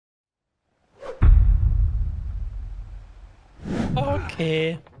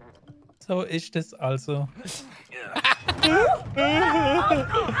Okay. So ist es also.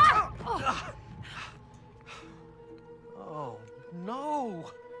 Oh, no.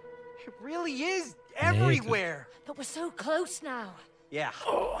 It really is everywhere. But we're so close now. Yeah.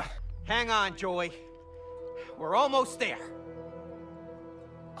 Hang on, Joy. We're almost there.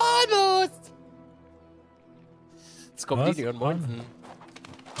 Almost! Jetzt kommt Was? die Leon Monsen.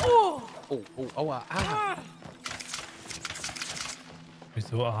 Oh! Oh, aua. Ah.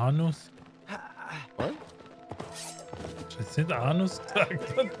 Wieso Anus? Was? Das sind Anus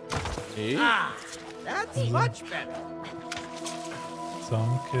gesagt. Nee. Ah, that's much better.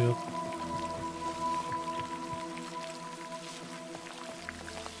 Zusammengehört.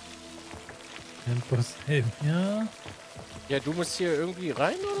 Impossible, ja. Ja, du musst hier irgendwie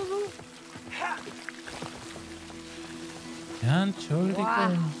rein oder so? Ja, Entschuldigung.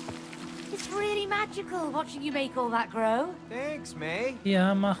 Wow. It's really magical watching you make all that grow. Thanks, May.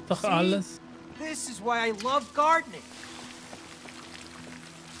 Ja, mach doch See? alles. This is why I love gardening.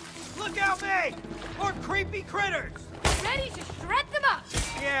 Look out, May! More creepy critters! Ready to shred them up.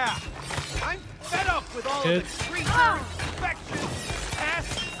 Yeah, I'm fed up with all of It's- the creatures, infections,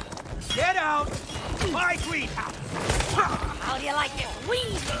 pests. Get out my greenhouse! How do you like it?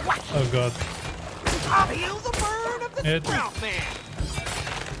 Weed whack. Oh Gott. I'll heal the burn of the It's- Sprout Man!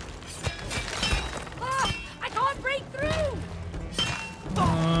 Ah, I can't break through. Äh,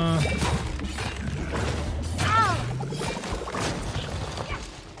 Ow.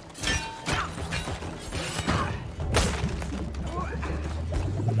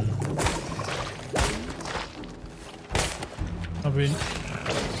 hab ihn.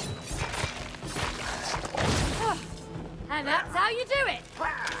 And that's how you do it.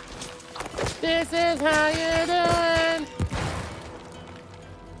 This is how you do it.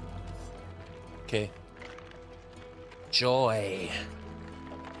 Okay. Joy.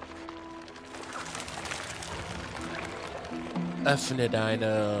 Öffne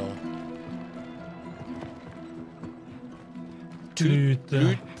deine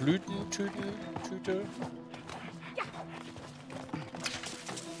Tüte. Blütentüte.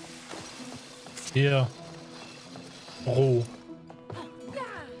 Hier. Roh.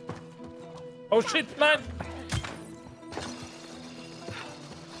 Oh shit, nein!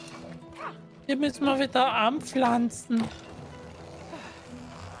 Hier müssen wir wieder anpflanzen.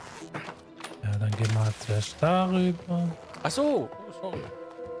 Ja, dann gehen wir halt zuerst darüber. Ach so. Oh, sorry.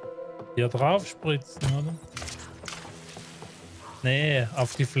 Hier drauf spritzen, oder? Nee,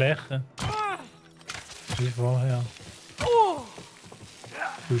 auf die Fläche. Wie vorher.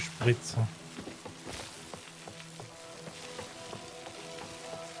 Du Spritzer.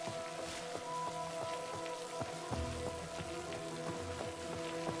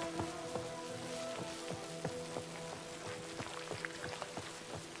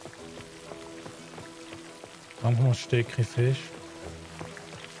 Manchmal stecke ich fest.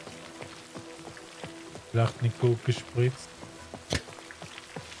 Vielleicht nicht gut gespritzt.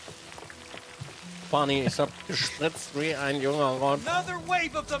 Barney, ich hab gespritzt wie ein junger Rott. Another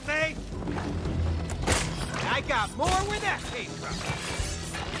wave of them, May! I got more where that came from.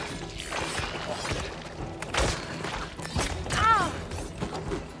 Ow.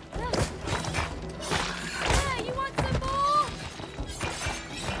 Yeah, you want some more?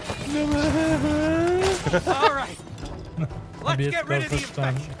 All right, Hab let's jetzt get rid grad of the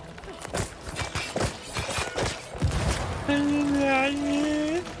verstanden. infection.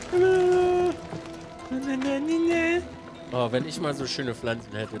 Oh, wenn ich mal so schöne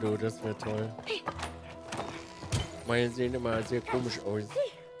Pflanzen hätte, du, das wäre toll. Meine sehen immer sehr komisch aus.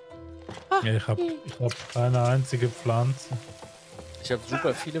 Ja, ich hab keine einzige Pflanze. Ich habe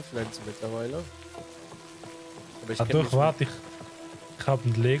super viele Pflanzen mittlerweile. Aber ich Ah, kenn doch, mich warte, ich hab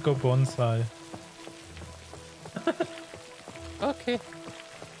einen Lego-Bonsai. Okay.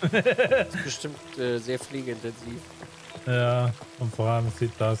 Das ist bestimmt sehr pflegeintensiv. Ja, und vor allem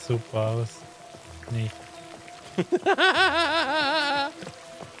sieht das super aus. Nicht.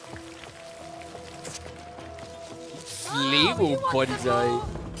 Lego-Bonsai.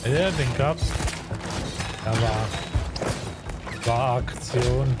 Ja, den gab's. Da war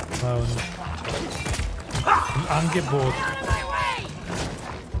Aktion. War ein Angebot. Out of my way!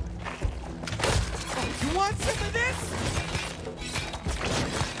 You want some of this?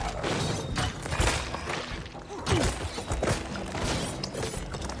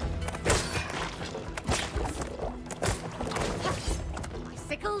 My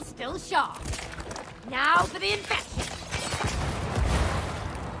sickle's still sharp. Now for the infection.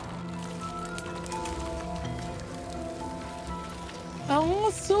 Oh,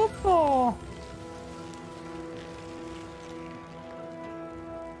 super.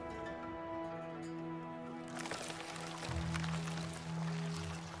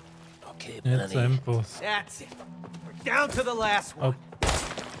 Jetzt Tempos. That's it. We're down to the last one.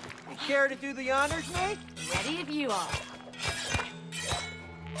 You care to do the honors, mate? Ready if you are.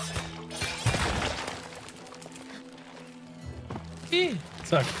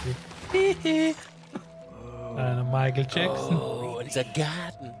 Sagt sie. Eine Michael Jackson. Oh, unser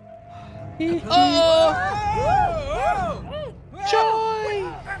Garten. Oh! Joy!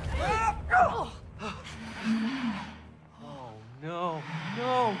 Oh, no.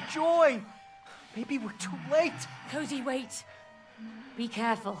 No, Joy! Maybe we're too late. Cody, wait. Be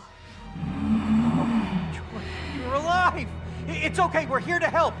careful. Joy, you're alive. It's okay. We're here to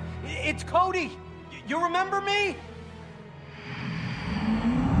help. It's Cody. You remember me?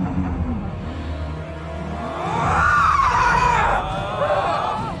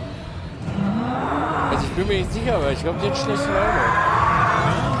 Also ich bin mir nicht sicher, aber ich glaube, die hat schlechte Laune.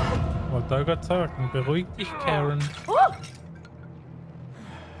 Wollte ich gerade sagen. Beruhig dich, Karen.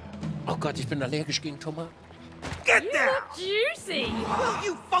 Oh Gott, ich bin allergisch gegen Tomaten. Get there! Juicy! Will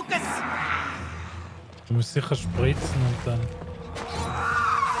you focus? Du musst sicher spritzen und dann...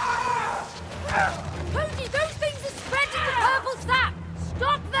 Cody, those things are spreading the purple sap!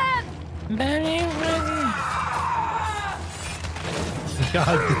 Stop them! Ich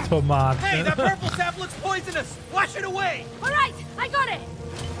halte Tomate. Hey, that purple sap looks poisonous. Wash it away. All right, I got it!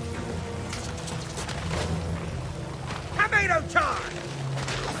 Tomato charge.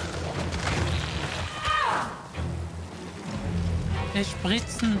 Wir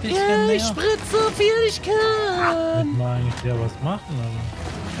spritzen ein bisschen mehr. Ich spritze so viel ich kann. Hätten wir eigentlich ja was machen,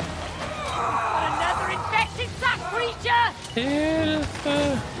 Another infected sap creature! aber... Hilfe!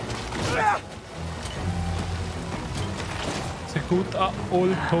 Sehr gut,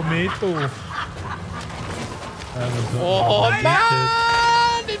 Old Tomato. Oh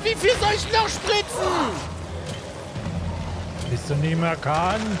Mann! Wie viel soll ich noch spritzen? Bist du nicht mehr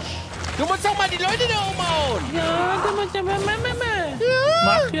kannst? Du musst doch mal die Leute da umhauen. Ja, du musst ja...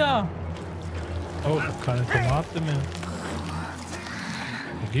 Mach ja! Oh, keine Tomate mehr.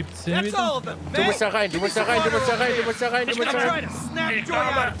 Wo gibt's den That's wieder? all of them. Du musst da rein, du musst da rein, du musst da rein, du musst da rein, du musst da I'm rein. trying to snap Joy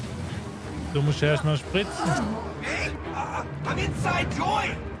out. Du musst erst mal spritzen. Hey, I'm inside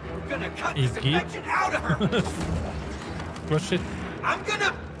Joy. We're gonna cut this Iggy. infection out of her. Push it. I'm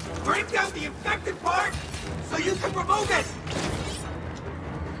gonna break down the infected part so you can remove it.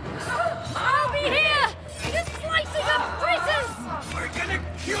 I'll be here! Just slicing up critters! We're gonna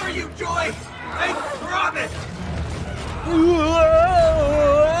cure you, Joy. I promise.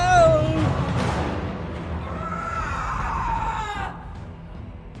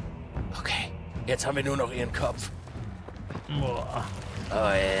 Okay, jetzt haben wir nur noch ihren Kopf. Boah.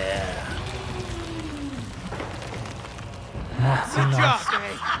 Oh yeah. Macht sie Good nass. job,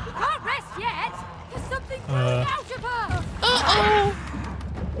 May. Can't rest yet! There's something growing out of her!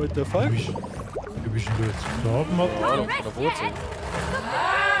 What the fuck? Wie bist du jetzt gestorben? Oder? Can't von rest der Wurzel. yet! There's something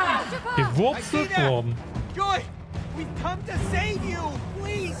growing out of her! Gewurzelt worden. Joy, we've come to save you.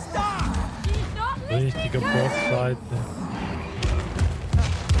 Please stop. She's not listening, Richtige Cody! Bossseite.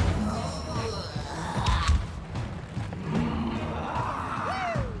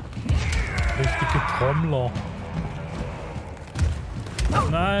 Richtige Trommler.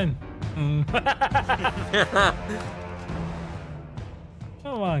 Nein!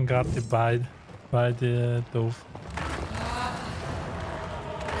 Da waren gerade die beide doof.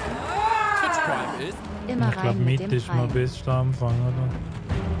 Immer Ich glaube, rein mit Mitte dem ist mal Brei. bis am Anfang, oder?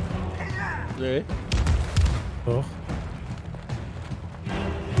 Nee. Doch.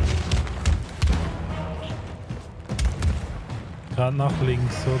 Gerade nach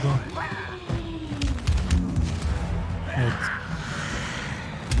links, oder? Jetzt.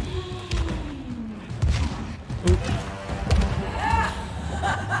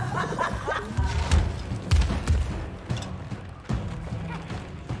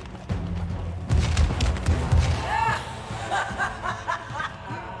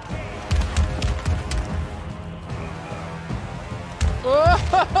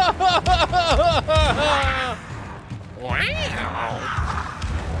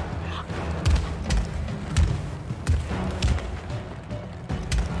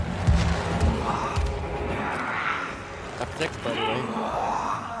 Ab 6 by the way.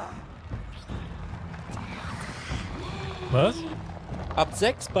 Was? Ab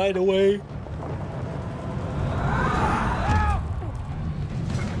 6 by the way.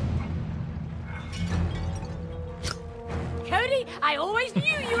 Cody, I always knew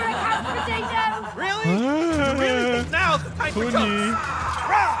you were a couch potato! Really? You really think now's the time for Toni. jokes?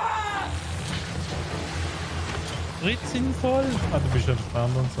 Fritz ihn voll. Ah, du bist auf der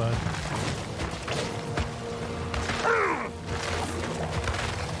anderen Seite.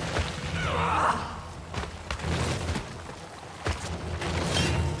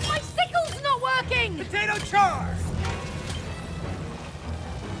 Tomato char!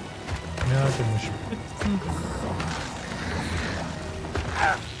 Ja, du musst spritzen.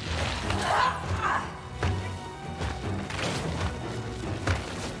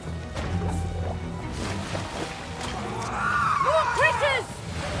 More critters!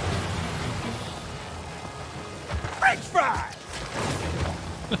 French fries!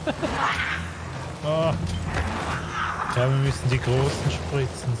 Oh. Ja, wir müssen die großen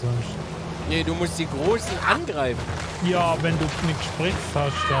spritzen, sonst. Nee, du musst die Großen angreifen. Ja, wenn du nicht gespritzt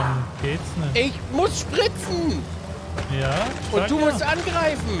hast, dann geht's nicht. Ich muss spritzen! Ja. Und sag du ja. musst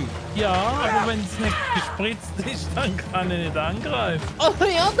angreifen! Ja, aber wenn es nicht gespritzt ist, dann kann ich nicht angreifen. Oh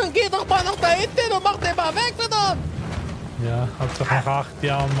ja, dann geh doch mal nach da hinten und mach den mal weg, verdammt! Ja, als ich nach 8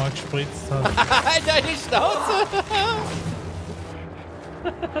 Jahren mal gespritzt habe. Halt deine Schnauze!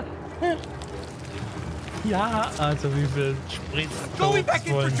 Ja, also wie viel Spritz Going back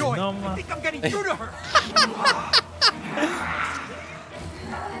in for wollen Sie Joy! I nochmal? think I'm getting through to her!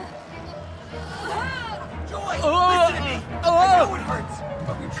 Joy, listen to me! I know it hurts,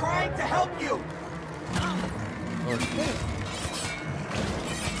 but we're trying to help you!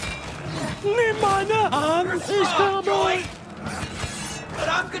 Nimm meine Hand, You're ich strong, komme! Joy! But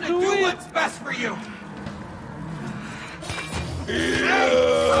I'm gonna Do do it. what's best for you! Hey,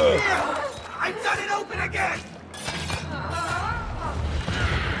 come here! I've done it open again!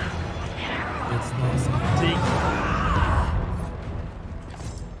 Jetzt noch das Ding.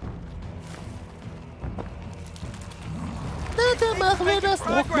 Dann machen wir das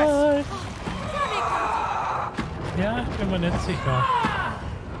nochmal. Ja, ich bin mir nicht sicher.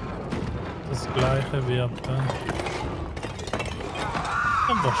 Das gleiche wird dann.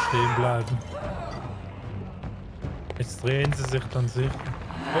 Einfach stehen bleiben. Jetzt drehen sie sich dann sicher.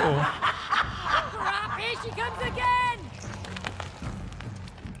 Oh oh. Crap, here she comes again!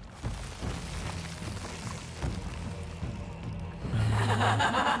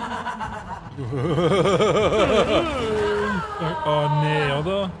 Oh nee,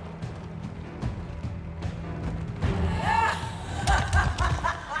 oder?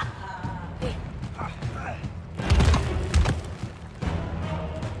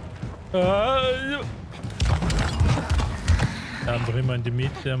 Ja. Dann doch immer in die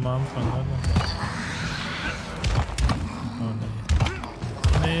Mitte am Anfang, oder? Oh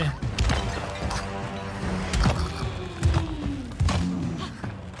nee. Nee.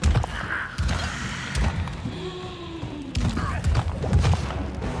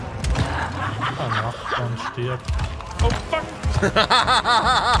 Nachbarn stirbt. Oh fuck!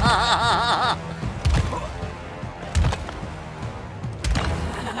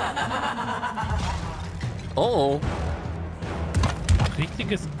 Oh.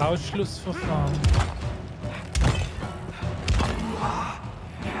 Richtiges Ausschlussverfahren.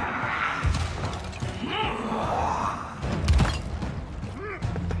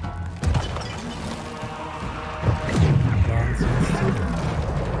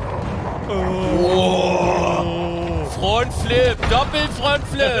 Oh. Frontflip,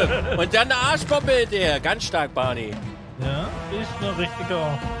 Doppelfrontflip. Und dann eine Arschbombe hinterher. Ganz stark, Barney. Ja, ist ein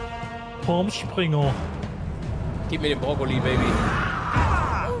richtiger Formspringer. Gib mir den Brokkoli, Baby.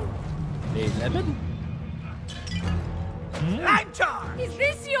 Nee, Lemon? Lime jar! Is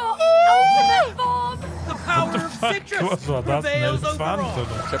this your ultimate form? The power of citrus Was war das? Ein prevails over Elefant, all.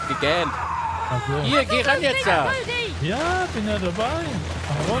 oder? Ich hab gegähnt. Also. Hier, geh ran jetzt da. Cody! Ja, bin ja dabei.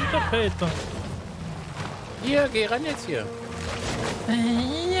 Mach runter, Peter. Hier, geh ran jetzt hier.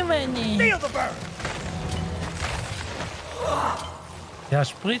 Feel the burn! Ja,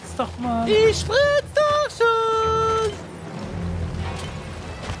 spritz doch mal. Ich spritz doch schon.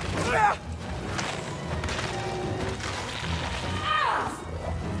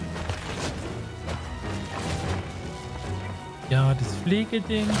 Ja, das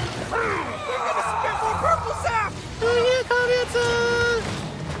Fliegeding. You're gonna spit more purple sap! Hier, komm jetzt.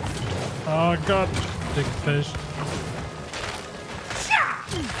 Oh Gott, steckt fest.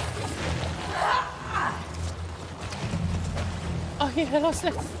 Oh, hier, los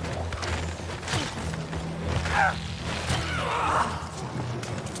jetzt.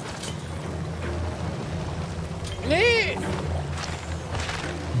 Nee.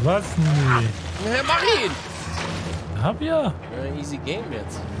 Was? Nee. Na, mach ihn. Hab ja. Ja, easy game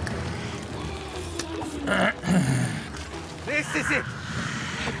jetzt. This is it!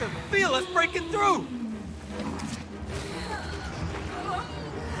 I can feel us breaking through!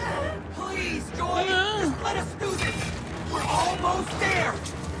 Please, Joy! Just let us do this! We're almost there!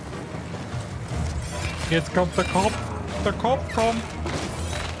 Jetzt kommt der Kopf. Der Kopf kommt.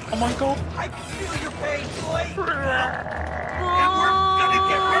 Oh mein Gott. I can feel your pain, Joy! And we're gonna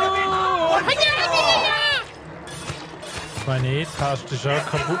get rid of it! Once and for all. meine E-Taste ist auch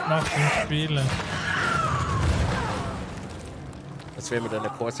kaputt nach dem Spielen. Das wäre mit deiner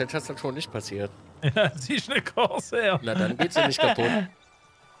Core-Set dann schon nicht passiert. Ja, sie ist eine Corsair. Na, dann geht's ja nicht kaputt.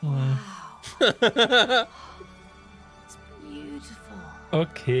 It's beautiful.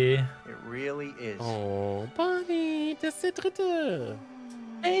 Okay. It really is. Oh, Barney, das ist der dritte.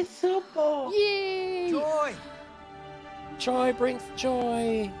 Ey, super. Yay! Joy, Joy brings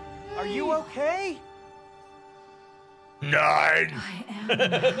joy. are you okay? Nein. I am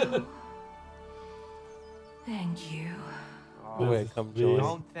now. Thank you. Welcome, Joy.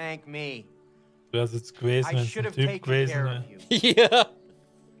 Don't thank me. Wäre es jetzt gewesen, I wenn es should ein have Typ taken gewesen care wäre. of you. Ja.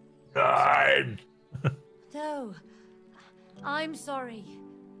 Nein. No, I'm sorry.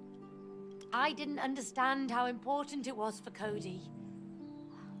 I didn't understand how important it was for Cody.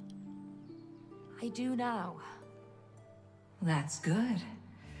 I do now. That's good.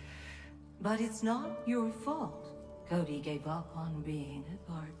 But it's not your fault. Cody gave up on being a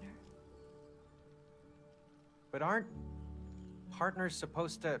partner. But aren't partners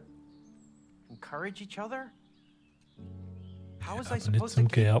supposed to encourage each other? How was I aber nicht supposed to zum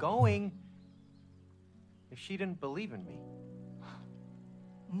keep Gehaben. going if she didn't believe in me?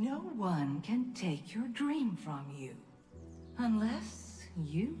 No one can take your dream from you. Unless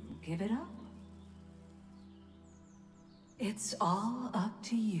you give it up. It's all up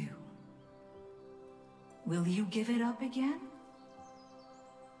to you. Will you give it up again?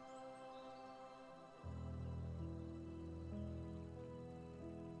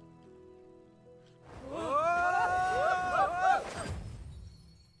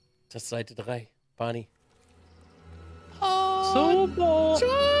 Das ist Seite 3. Barney. Super.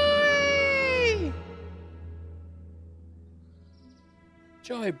 Joy!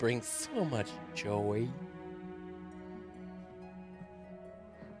 Joy brings so much joy.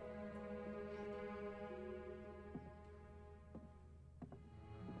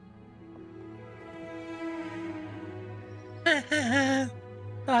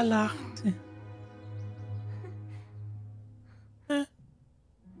 Da lacht sie.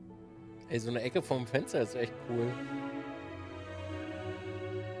 Ey, so eine Ecke vom Fenster ist echt cool.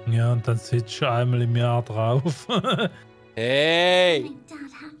 Ja, und dann sitzt du einmal im Jahr drauf. Hey! Make Dad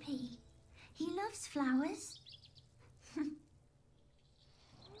happy. He loves flowers.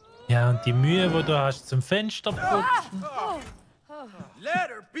 Ja, und die Mühe, die du hast zum Fenster putzen.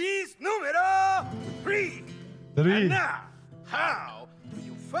 Letter piece numero 3. Drei. And now, how do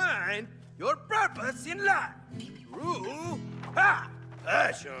you find your purpose in life? Through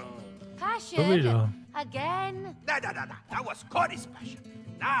passion. Schon Passion? wieder. Again? That was Cody's passion.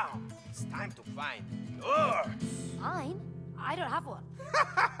 Now, it's time to find yours. Mine? I don't have one.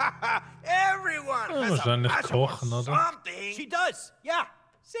 Everyone Ja, has a wahrscheinlich passion for kochen, oder? something. She does, yeah.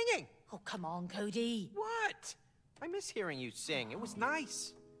 Singing. Oh, come on, Cody. What? I miss hearing you sing. It was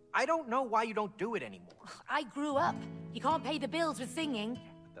nice. I don't know why you don't do it anymore. I grew up. You can't pay the bills with singing.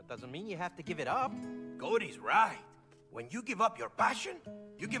 That doesn't mean you have to give it up. Cody's right. When you give up your passion,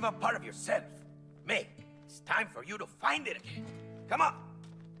 you give up part of yourself. May, it's time for you to find it again. Come on.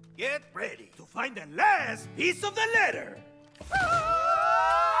 Get ready to find the last piece of the letter.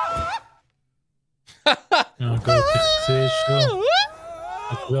 Ja gut, ich sehe schon.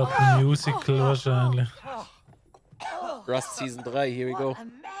 Das wird ein Musical wahrscheinlich. Rust Season 3, here we go. A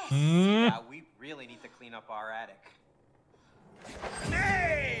mess. Yeah, we really need to clean up our attic.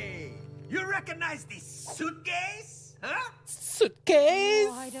 Hey! You recognize this suitcase? Huh? Suitcase!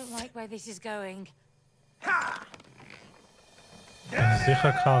 Oh, I don't like where this is going. Ha! Kann ich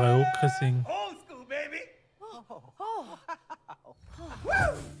sicher Karaoke singen. Old school, baby! Oh,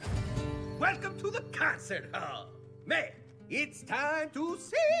 Woo! Welcome to the concert hall. May, it's time to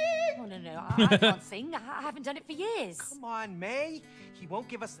sing! oh no, I can't sing. I haven't done it for years. Come on, May. He won't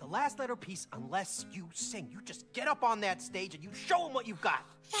give us the last letter piece unless you sing. You just get up on that stage and you show him what you've got.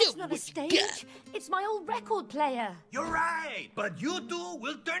 That's not a stage. It's my old record player. You're right, but you two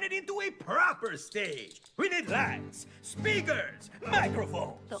will turn it into a proper stage. We need lights, speakers,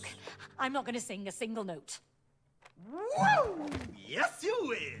 microphones. Look, I'm not going to sing a single note. Woo! Yes, you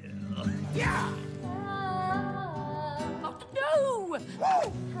will. Yeah. Oh, no! Woo!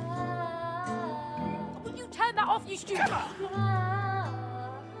 Will you turn that off, you stupid?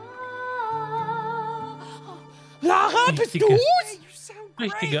 Lara, bist Richtige, Hey, you sound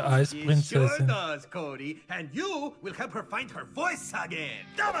great. richtige Sure Eisprinzessin. does, Cody. And you will help her find her voice again.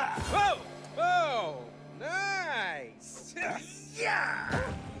 Come on. Whoa! Whoa! Nice! Yeah.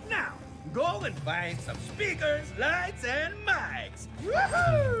 Now, go and find some speakers, lights, and mics.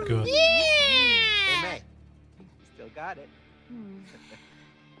 Woohoo! Gut. Hey, May. You still got it.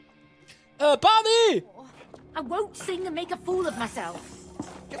 Barney! I won't sing and make a fool of myself.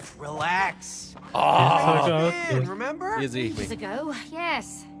 Just relax. Oh, Man, remember? hier sehe ich Years mich. ago,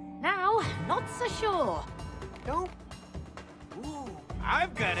 yes. Now, not so sure. Don't. Ooh,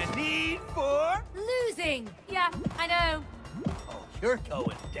 I've got a need for. Losing. Yeah, I know. Oh, you're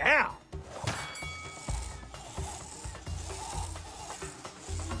going down.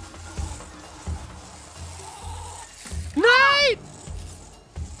 Nein!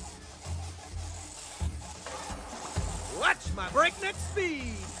 Watch my breakneck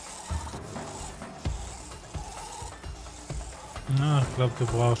speed. Ja, ich glaube, du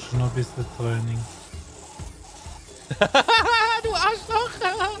brauchst noch ein bisschen Training. Du Arschloch!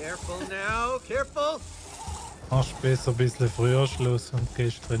 Careful now, careful. Machst besser ein bisschen früher Schluss und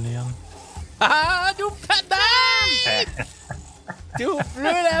gehst trainieren. Ah, du Penner! Du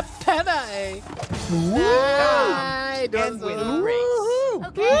blöder Penner, ey! Nein! Du And hast win so... the race.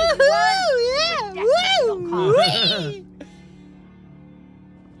 Okay, you won. Definitely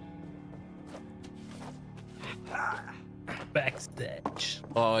not Backstage.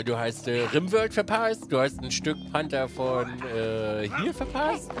 Oh, du hast Rimworld verpasst. Du hast ein Stück Panther von hier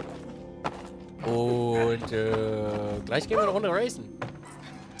verpasst. Und gleich gehen wir eine Runde racen.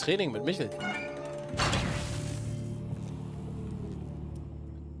 Training mit Michel.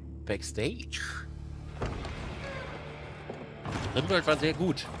 Backstage. Rimworld war sehr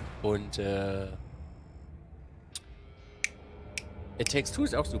gut. Und It Takes Two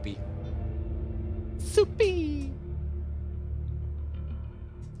ist auch supi. Supi!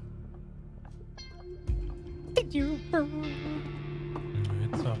 Thank you.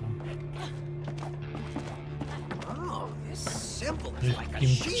 Jetzt aber. Oh, this symbol is like a Im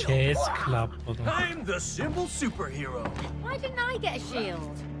shield. Jazz Wow. Club oder? I'm the symbol superhero. Why didn't I get a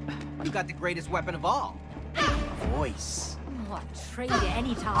shield? You got the greatest weapon of all. Voice. Oh, I'd trade it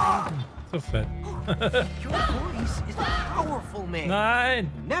any time. So fett. Your voice is powerful, man.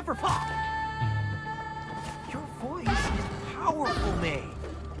 Nein! Never fall. Your voice is powerful, man.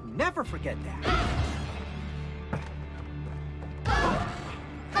 Never forget that.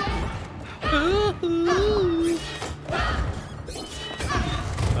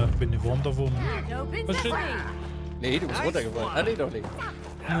 Ich bin eine Wonder Woman. No pins Was are shit? free. Nee, du bist runtergefallen. Ah, nee, doch nicht.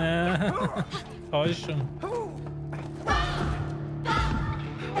 Nee. Täuschung.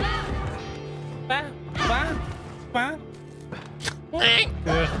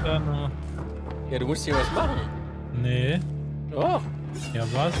 Hört da noch. Ja, du musst hier was machen. Nee. Doch. Ja,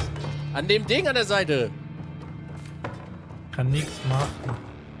 was? An dem Ding an der Seite. Kann nichts machen.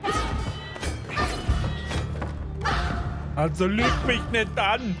 Also lüg mich nicht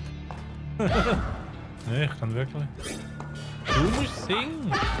an! Nee, ich kann wirklich. Du musst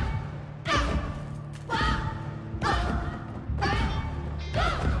singen!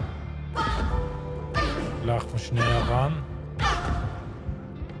 Lach mich näher ran.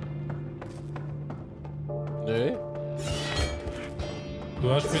 Nee.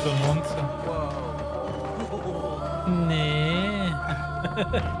 Du hast wieder 19. Nee.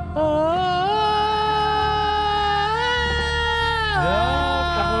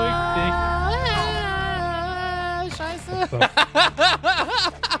 Ja, beruhig Scheiße. dich.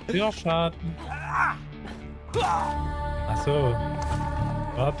 Türschaden. Achso.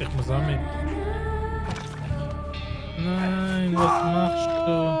 Warte, ich muss auch mit. Nein, was machst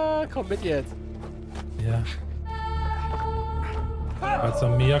du? Komm mit jetzt. Ja. Als er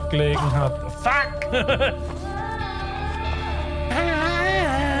mir gelegen hat. Fuck!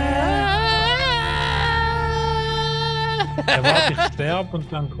 Ja, warte, ich sterbe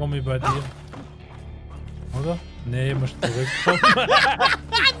und dann komme ich bei dir. Oder? Nee, musst zurückkommen.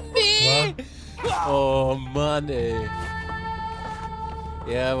 Nee! Oh Mann, ey.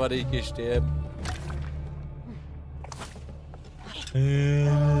 Ja, warte, ich geh sterben.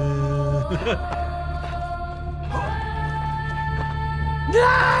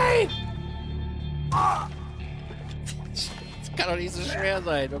 Nein! Das kann doch nicht so schwer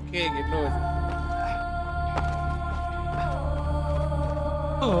sein. Okay, geht los.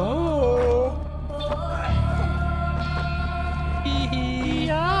 Oh.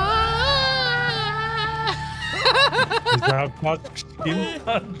 Ja! Ich hab fast gestimmt.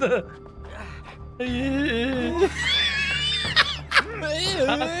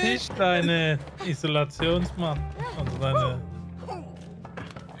 Das ist deine Isolationsmatte. Also deine.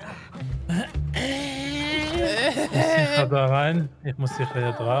 Ich muss sicher da rein. Ich muss sicher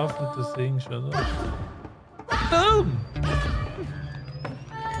hier drauf und du singst, oder? Boom!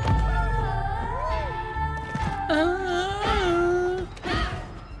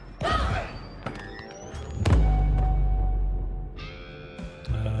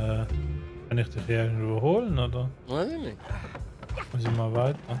 Kann ich dich hier irgendwo holen, oder? Weiß ich nicht. Muss ich mal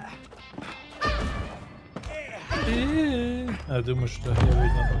weiter? Ja, du musst da hier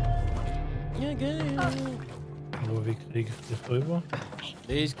wieder. Ja, geil. Aber wie kriege ich dich rüber?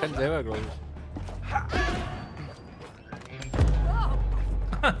 Nee, ich kann selber, glaube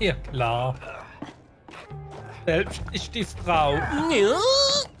ich. Ja, klar. Selbst ist die Frau. Ja.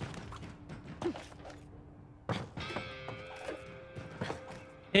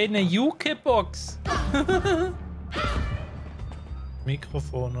 Hey, eine Juke-Box.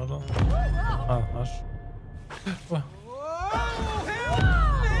 Mikrofon, oder? Ah, hast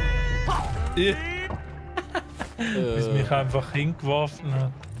du. Bis mich einfach hingeworfen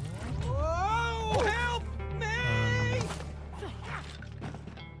hat.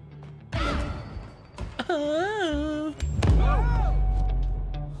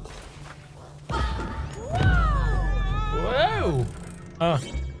 Wow! Ah.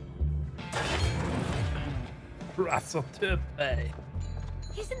 Krasser Typ, ey.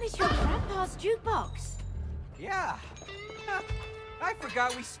 Isn't this your grandpa's jukebox? Yeah. Huh. I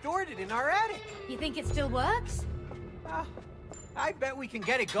forgot we stored it in our attic. You think it still works? I bet we can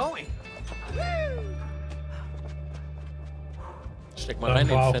get it going. Steck mal rein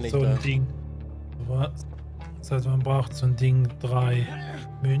den Pfennig so da. ein Ding. Was? Das heißt, man braucht so ein Ding 3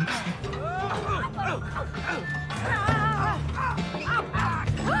 Münzen.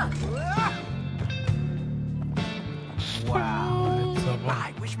 Wow.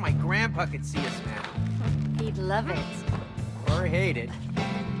 I wish my grandpa could see us now. He'd love it. Or hate it.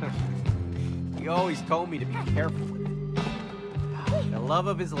 He always told me to be careful with it. The love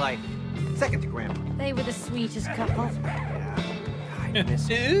of his life. Second to grandpa. They were the sweetest couple. Yeah. I miss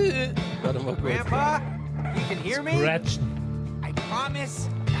him. Warte mal kurz. Grandpa, you can hear me? Scratchen. I promise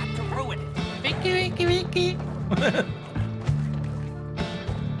not to ruin it. Wiki, wiki, wiki.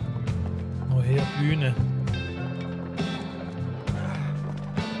 Oh, hier Bühne.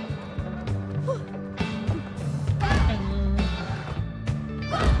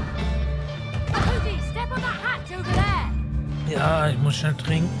 Cody, step on that hatch over there. Ja, ich muss schnell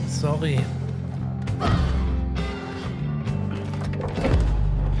trinken, sorry.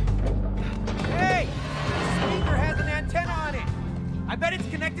 Hey! This speaker has an antenna on it. I bet it's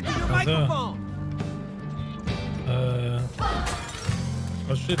connected to your microphone.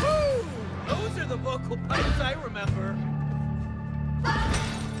 Oh shit. Woo! Those are the vocal pipes I remember.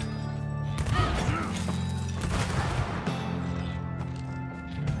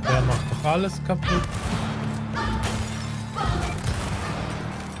 Der macht doch alles kaputt.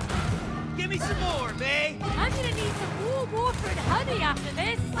 Give me some more, May. I'm gonna need some warm water and honey after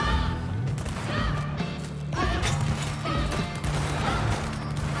this.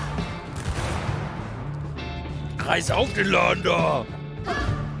 Reiß auf den Laden da!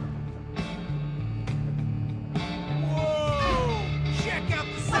 Whoa! Check out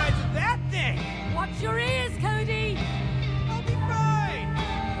the size of that thing. Watch your ears, Cody. I'll be fine.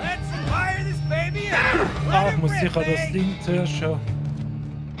 Let's fire this baby up. Ah, Let ich it muss rip, sicher das May. Ding zuerst schon.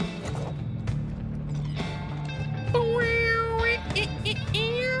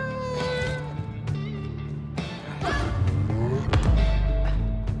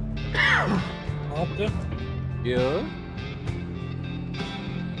 Warte. Ja.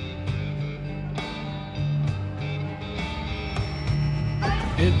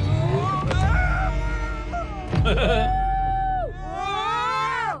 Geht.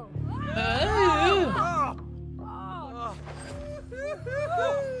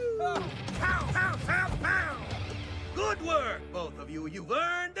 Pow, pow, pow, pow. Good work, both of you. You've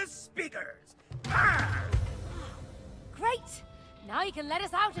earned the speakers. Ah! Great. Now you can let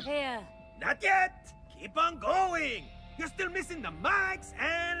us out of here. Not yet. Keep on going. You're still missing the mics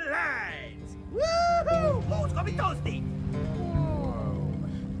and lines. Woohoo! Who's gonna be toasty?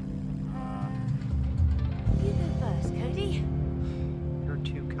 You go first, Cody. You're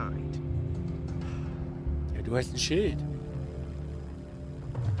too kind. Ja, du hast ein Schild.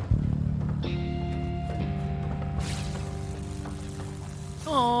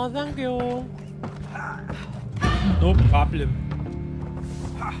 Oh, danke. No problem.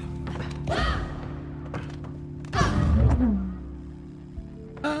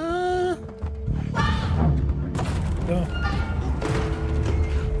 Ja.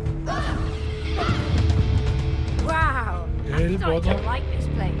 Wow. Gelb, Starting oder? to like this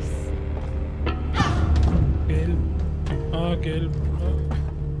place. Gelb. Ah, gelb.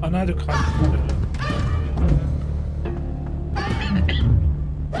 Ah, nein, du kannst.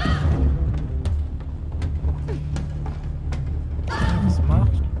 Was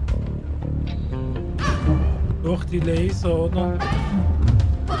macht? Durch die Laser, oder?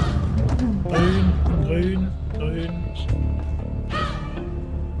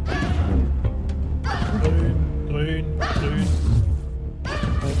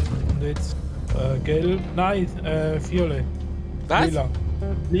 Nein, Violett. Was? Lila.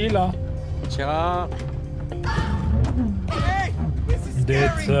 Lila. Tja. Und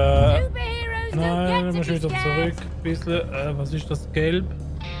jetzt, Superheroes don't nein, get dann musst to du be wieder scared. zurück. Ein bisschen, was ist das? Gelb.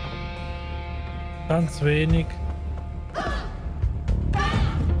 Ganz wenig.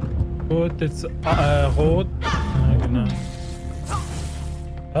 Gut, jetzt rot. Ja, genau.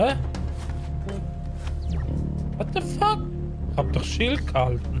 Hä? What the fuck? Ich hab doch Schild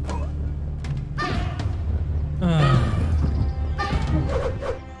gehalten.